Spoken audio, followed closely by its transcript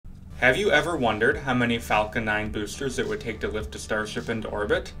Have you ever wondered how many Falcon 9 boosters it would take to lift a Starship into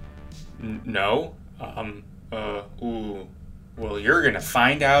orbit? No? Well, you're gonna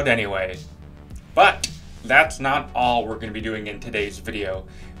find out anyway. But that's not all we're gonna be doing in today's video,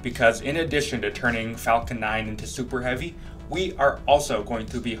 because in addition to turning Falcon 9 into Super Heavy, we are also going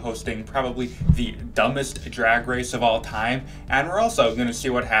to be hosting probably the dumbest drag race of all time, and we're also gonna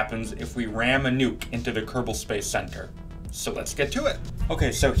see what happens if we ram a nuke into the Kerbal Space Center. So let's get to it.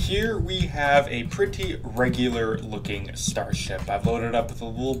 Okay, so here we have a pretty regular looking Starship. I've loaded up with a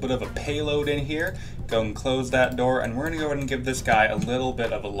little bit of a payload in here. Go and close that door, and we're gonna go ahead and give this guy a little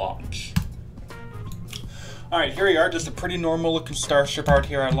bit of a launch. Alright, here we are, just a pretty normal looking Starship out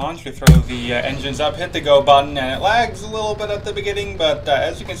here at launch. We throw the engines up, hit the go button, and it lags a little bit at the beginning, but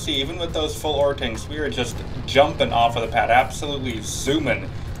as you can see, even with those full ortings, we are just jumping off of the pad, absolutely zooming.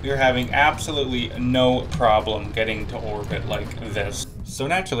 We are having absolutely no problem getting to orbit like this. So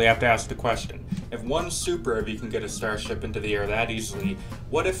naturally, I have to ask the question, if one Super Heavy can get a Starship into the air that easily,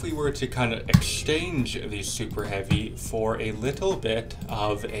 what if we were to kind of exchange the Super Heavy for a little bit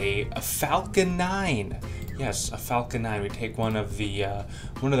of a Falcon 9? Yes, a Falcon 9. We take one of the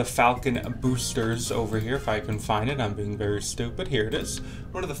Falcon boosters over here, if I can find it. I'm being very stupid. Here it is.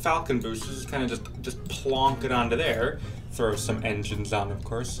 One of the Falcon boosters, kind of just plonk it onto there. Throw some engines on, of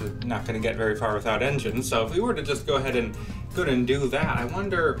course. We're not going to get very far without engines. So if we were to just go ahead and do that, I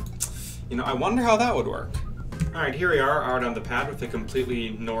wonder how that would work. All right, here we are out on the pad with a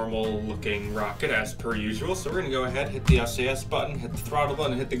completely normal looking rocket as per usual. So we're going to go ahead, hit the SAS button, hit the throttle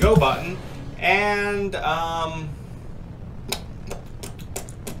button, hit the go button. And,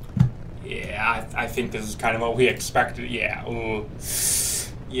 yeah, I think this is kind of what we expected. Yeah, ooh.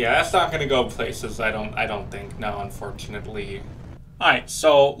 Yeah, that's not gonna go places, I don't think, no, unfortunately. Alright,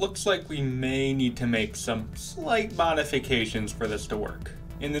 so looks like we may need to make some slight modifications for this to work.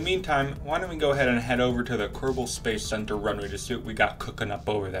 In the meantime, why don't we go ahead and head over to the Kerbal Space Center runway to see what we got cooking up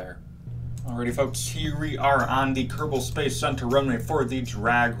over there. Alrighty folks, here we are on the Kerbal Space Center runway for the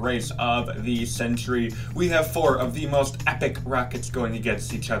drag race of the century. We have 4 of the most epic rockets going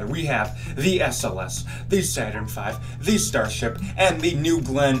against each other. We have the SLS, the Saturn V, the Starship, and the New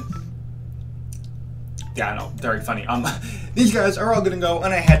Glenn. Yeah, I know, very funny. These guys are all gonna go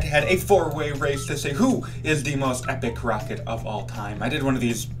on a head-to-head, a 4-way race to say who is the most epic rocket of all time. I did one of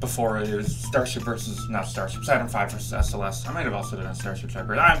these before. It was Starship versus, not Starship, Saturn V versus SLS. I might have also done a Starship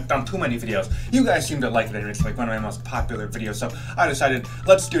Checker. I've done too many videos. You guys seem to like it, and it's like one of my most popular videos, so I decided,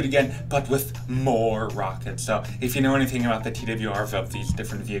 let's do it again, but with more rockets. So if you know anything about the TWRs of these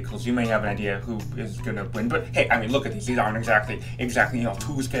different vehicles, you may have an idea who is gonna win. But hey, I mean, look at these. These aren't exactly,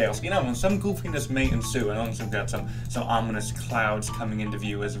 2 scales. You know, and some goofiness may ensue. And also we've got some ominous clouds coming into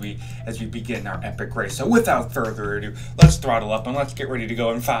view as we begin our epic race. So without further ado, let's throttle up and let's get ready to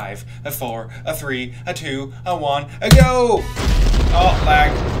go in 5, a 4, a 3, a 2, a 1, a go! Oh,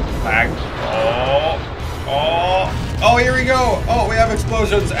 lag. Oh, here we go! Oh, we have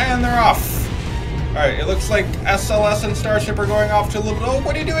explosions and they're off. Alright, it looks like SLS and Starship are going off to a little bit. Oh,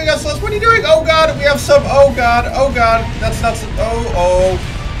 what are you doing, SLS? What are you doing? Oh god, we have some. Oh god, that's oh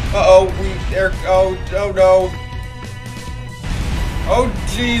no. Oh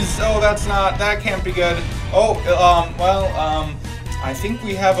jeez, that can't be good. Oh, I think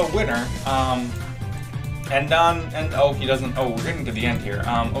we have a winner. Oh, he doesn't, oh, we're getting to the end here.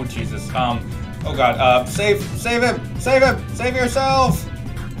 Oh Jesus, oh god, save him, save yourself!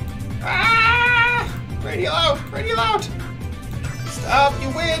 Ah! Radio out! Stop, you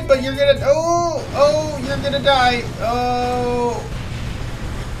win, but you're gonna, you're gonna die, oh!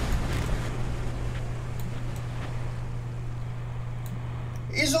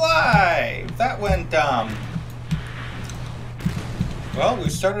 He's alive! That went, well, we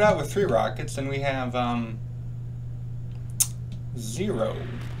started out with 3 rockets, and we have, 0.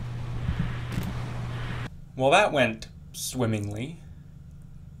 Well, that went swimmingly.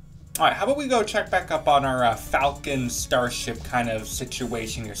 Alright, how about we go check back up on our Falcon Starship kind of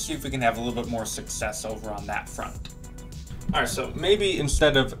situation here, see if we can have a little bit more success over on that front. Alright, so maybe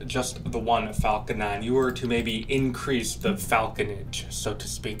instead of just the one Falcon 9, you were to maybe increase the falconage, so to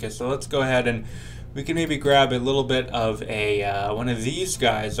speak. So let's go ahead and we can maybe grab a little bit of a one of these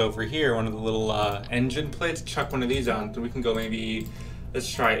guys over here, one of the little engine plates, chuck one of these on, so we can go maybe, let's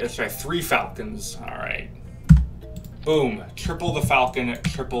try 3 Falcons. Alright. Boom. Triple the Falcon,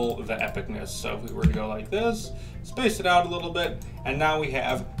 triple the epicness. So if we were to go like this, space it out a little bit, and now we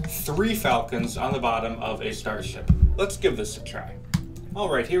have 3 Falcons on the bottom of a Starship. Let's give this a try.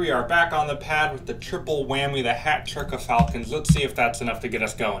 Alright, here we are back on the pad with the triple whammy, the hat trick of Falcons. Let's see if that's enough to get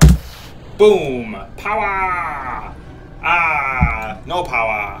us going. Boom! Power! Ah! power. No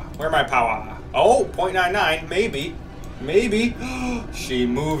power. Where my power? Oh, 0.99. Maybe. Maybe. She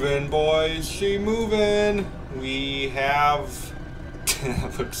moving, boys. She moving. We have...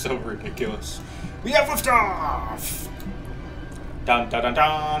 That looks so ridiculous. We have liftoff! Dun dun dun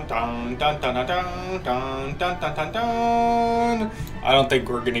dun dun dun dun dun dun dun dun dun dun dun. I don't think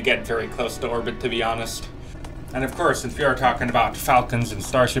we're gonna get very close to orbit, to be honest. And of course, since we are talking about Falcons and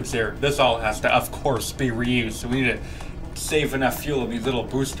Starships here, this all has to, of course, be reused. So we need to save enough fuel in these little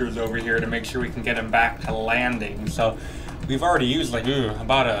boosters over here to make sure we can get them back to landing. So we've already used like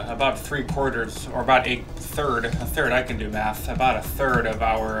about 3/4 or about a third. I can do math. About a third of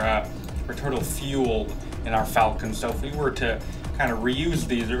our total fuel in our Falcon. So if we were to kind of reuse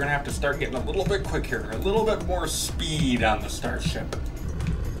these, we're gonna have to start getting a little bit quicker, a little bit more speed on the Starship.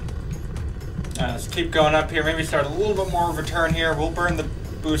 Let's keep going up here. Maybe start a little bit more of a turn here. We'll burn the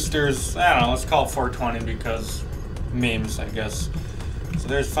boosters. I don't know. Let's call it 420 because memes, I guess. So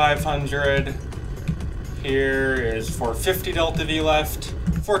there's 500. Here is 450 delta V left.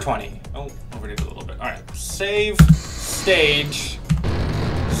 420. Oh, overdid a little bit. All right. Save. Stage.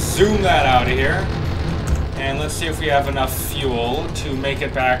 Zoom that out of here. And let's see if we have enough fuel to make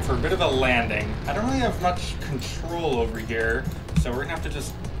it back for a bit of a landing. I don't really have much control over here, so we're gonna have to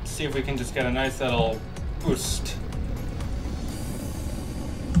just see if we can just get a nice little boost.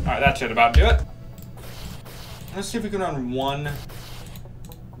 All right, that should about do it. Let's see if we can run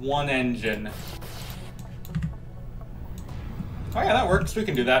one engine. Oh yeah, that works. We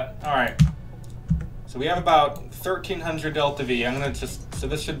can do that. All right. So we have about 1300 delta V. I'm gonna just, so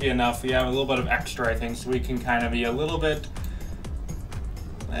this should be enough. We have a little bit of extra, I think, so we can kind of be a little bit,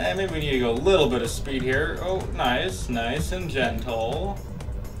 maybe we need to go a little bit of speed here. Oh, nice, nice and gentle.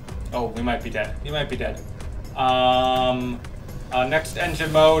 Oh, we might be dead. We might be dead. Next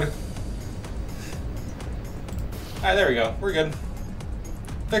engine mode. All right, there we go. We're good.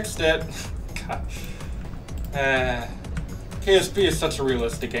 Fixed it. KSP is such a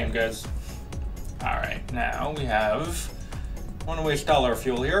realistic game, guys. All right, now we have, I want to waste all our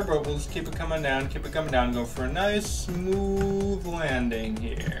fuel here, but we'll just keep it coming down, go for a nice smooth landing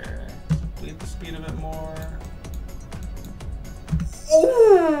here. Bleed the speed a bit more.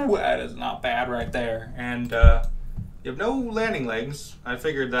 Oh, that is not bad right there. And you have no landing legs. I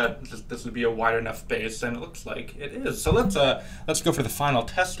figured that this would be a wide enough base, and it looks like it is. So let's go for the final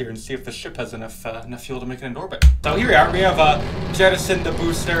test here and see if the ship has enough fuel to make it into orbit. So here we are. We have jettisoned the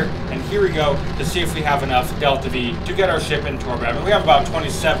booster, and here we go to see if we have enough delta V to get our ship into orbit. I mean, we have about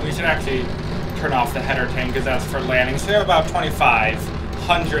 27. We should actually turn off the header tank because that's for landing. So we have about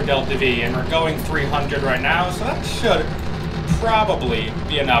 2,500 delta V, and we're going 300 right now. So that should probably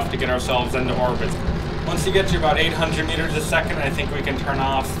be enough to get ourselves into orbit. Once you get to about 800 meters a second, I think we can turn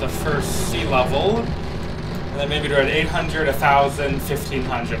off the first sea level. And then maybe do it at 800, 1,000,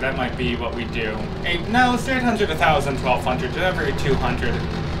 1,500. That might be what we do. No, it's 800, 1,000, 1,200. Do every 200.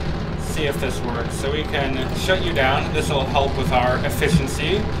 See if this works. So we can shut you down. This will help with our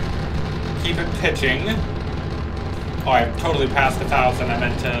efficiency. Keep it pitching. Oh, I totally passed 1,000. I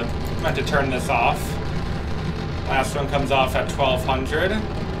meant to turn this off. Last one comes off at 1,200.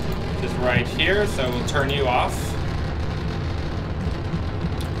 Is right here, so we'll turn you off.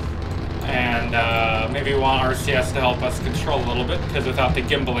 And maybe we want RCS to help us control a little bit, because without the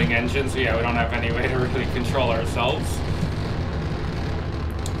gimbaling engines, yeah, we don't have any way to really control ourselves.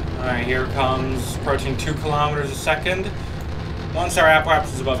 Alright, here comes approaching 2 kilometers a second. Once our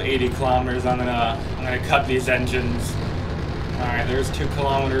apoapsis is above 80 kilometers, I'm gonna cut these engines. Alright, there's 2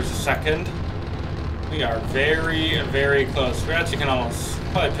 kilometers a second. We are very, very close. We actually can almost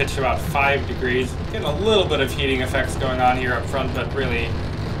probably pitch about 5 degrees. Getting a little bit of heating effects going on here up front, but really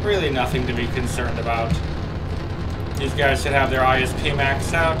nothing to be concerned about. These guys should have their ISP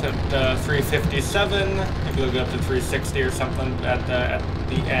maxed out at 357. Maybe they'll go up to 360 or something at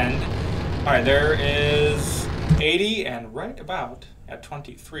the end. All right, there is 80 and right about at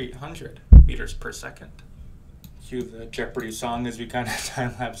 2,300 meters per second. Cue the Jeopardy song as we kind of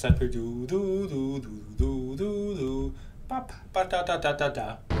time lapse up here. Do do do do do do do. Bop ba da da da da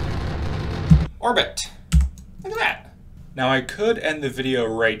da. Orbit. Look at that. Now I could end the video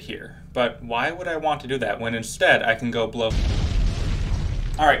right here, but why would I want to do that when instead I can go blow?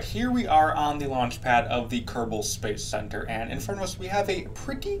 Alright, here we are on the launch pad of the Kerbal Space Center, and in front of us we have a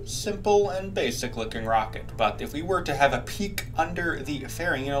pretty simple and basic looking rocket. But if we were to have a peek under the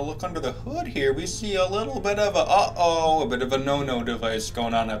fairing, look under the hood here, we see a little bit of a bit of a no-no device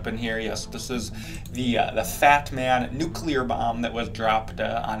going on up in here. Yes, this is the Fat Man nuclear bomb that was dropped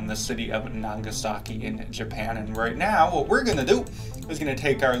on the city of Nagasaki in Japan. And right now, what we're gonna do is gonna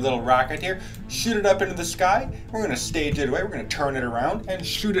take our little rocket here, shoot it up into the sky, we're gonna stage it away, we're gonna turn it around, and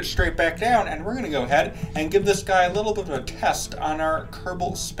shoot it straight back down, and we're going to go ahead and give this guy a little bit of a test on our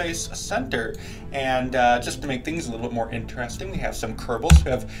Kerbal Space Center. And just to make things a little bit more interesting, we have some Kerbals who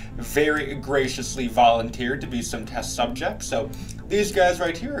have very graciously volunteered to be some test subjects. So these guys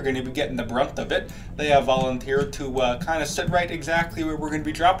right here are going to be getting the brunt of it. They have volunteered to kind of sit right exactly where we're going to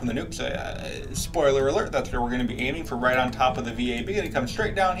be dropping the nukes. Spoiler alert, that's where we're going to be aiming for, right on top of the VAB, and it comes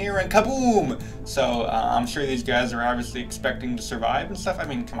straight down here and kaboom! So I'm sure these guys are obviously expecting to survive and stuff. I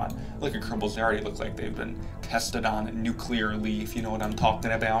mean, come on, look at Kerbals, they already look like they've been tested on nuclearly, if you know what I'm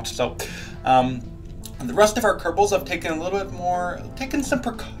talking about. So the rest of our Kerbals have taken a little bit more, taken some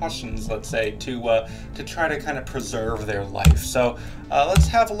precautions, let's say, to try to kind of preserve their life. So let's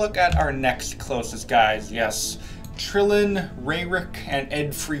have a look at our next closest guys. Yes, Trillin, Rayrick, and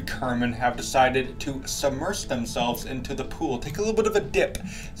Edfrey Kerman have decided to submerge themselves into the pool, take a little bit of a dip,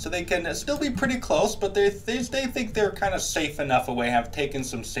 so they can still be pretty close, but they think they're kind of safe enough away, have taken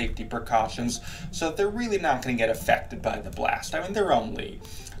some safety precautions, so they're really not going to get affected by the blast. I mean, they're only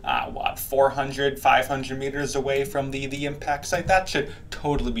 400, 500 meters away from the impact site. That should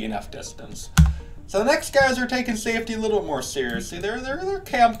totally be enough distance. So the next guys are taking safety a little bit more seriously. They're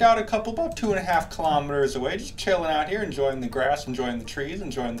camped out about 2.5 kilometers away, just chilling out here, enjoying the grass, enjoying the trees,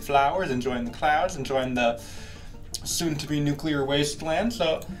 enjoying the flowers, enjoying the clouds, enjoying the soon-to-be nuclear wasteland.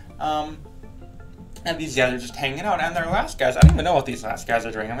 So, and these guys are just hanging out. And their last guys, I don't even know what these last guys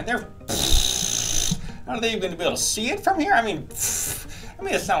are doing. I mean, how are they even going to be able to see it from here? I mean,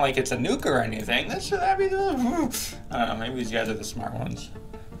 it's not like it's a nuke or anything. I don't know, maybe these guys are the smart ones.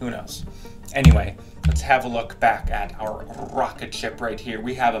 Who knows? Anyway, let's have a look back at our rocket ship right here.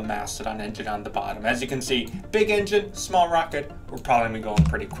 We have a Mastodon engine on the bottom. As you can see, big engine, small rocket. We're probably going to be going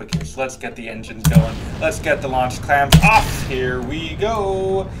pretty quick here. So let's get the engines going. Let's get the launch clamps off. Here we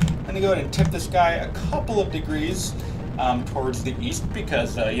go. I'm going to go ahead and tip this guy a couple of degrees towards the east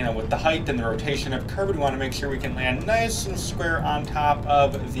because, with the height and the rotation of Kerbal, we want to make sure we can land nice and square on top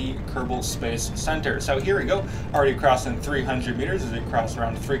of the Kerbal Space Center. So here we go, already crossing 300 meters as we cross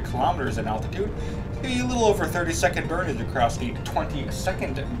around 3 kilometers in altitude. A little over 30-second burn as we cross the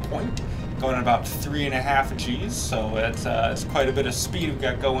 20-second point, going at about 3.5 Gs, so it's quite a bit of speed we've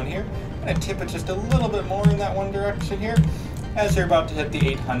got going here. I'm going to tip it just a little bit more in that one direction here, as you're about to hit the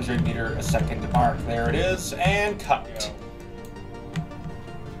 800 meter a second mark. There it is, and cut.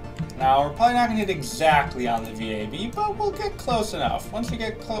 Now, we're probably not going to hit exactly on the VAB, but we'll get close enough. Once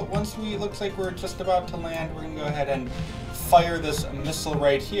we looks like we're just about to land, we're going to go ahead and fire this missile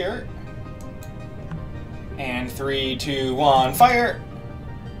right here. And 3, 2, 1, fire!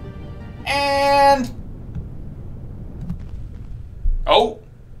 And... oh!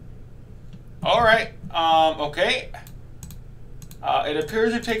 Alright, okay. It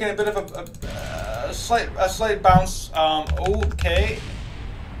appears you're taking a bit of a slight bounce. Okay.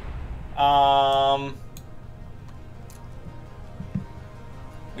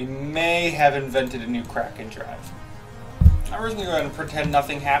 We may have invented a new Kraken drive. Now we're just going to go ahead and pretend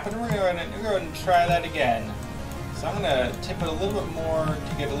nothing happened. We're going to go ahead and try that again. So I'm going to tip it a little bit more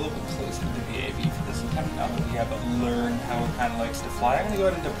to get a little bit closer to the VAB for this attempt. Now that we have learned how it kind of likes to fly, I'm going to go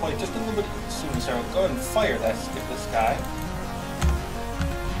ahead and deploy just a little bit sooner. So I'll go ahead and fire that, skip this guy.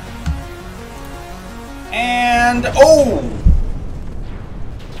 And, oh!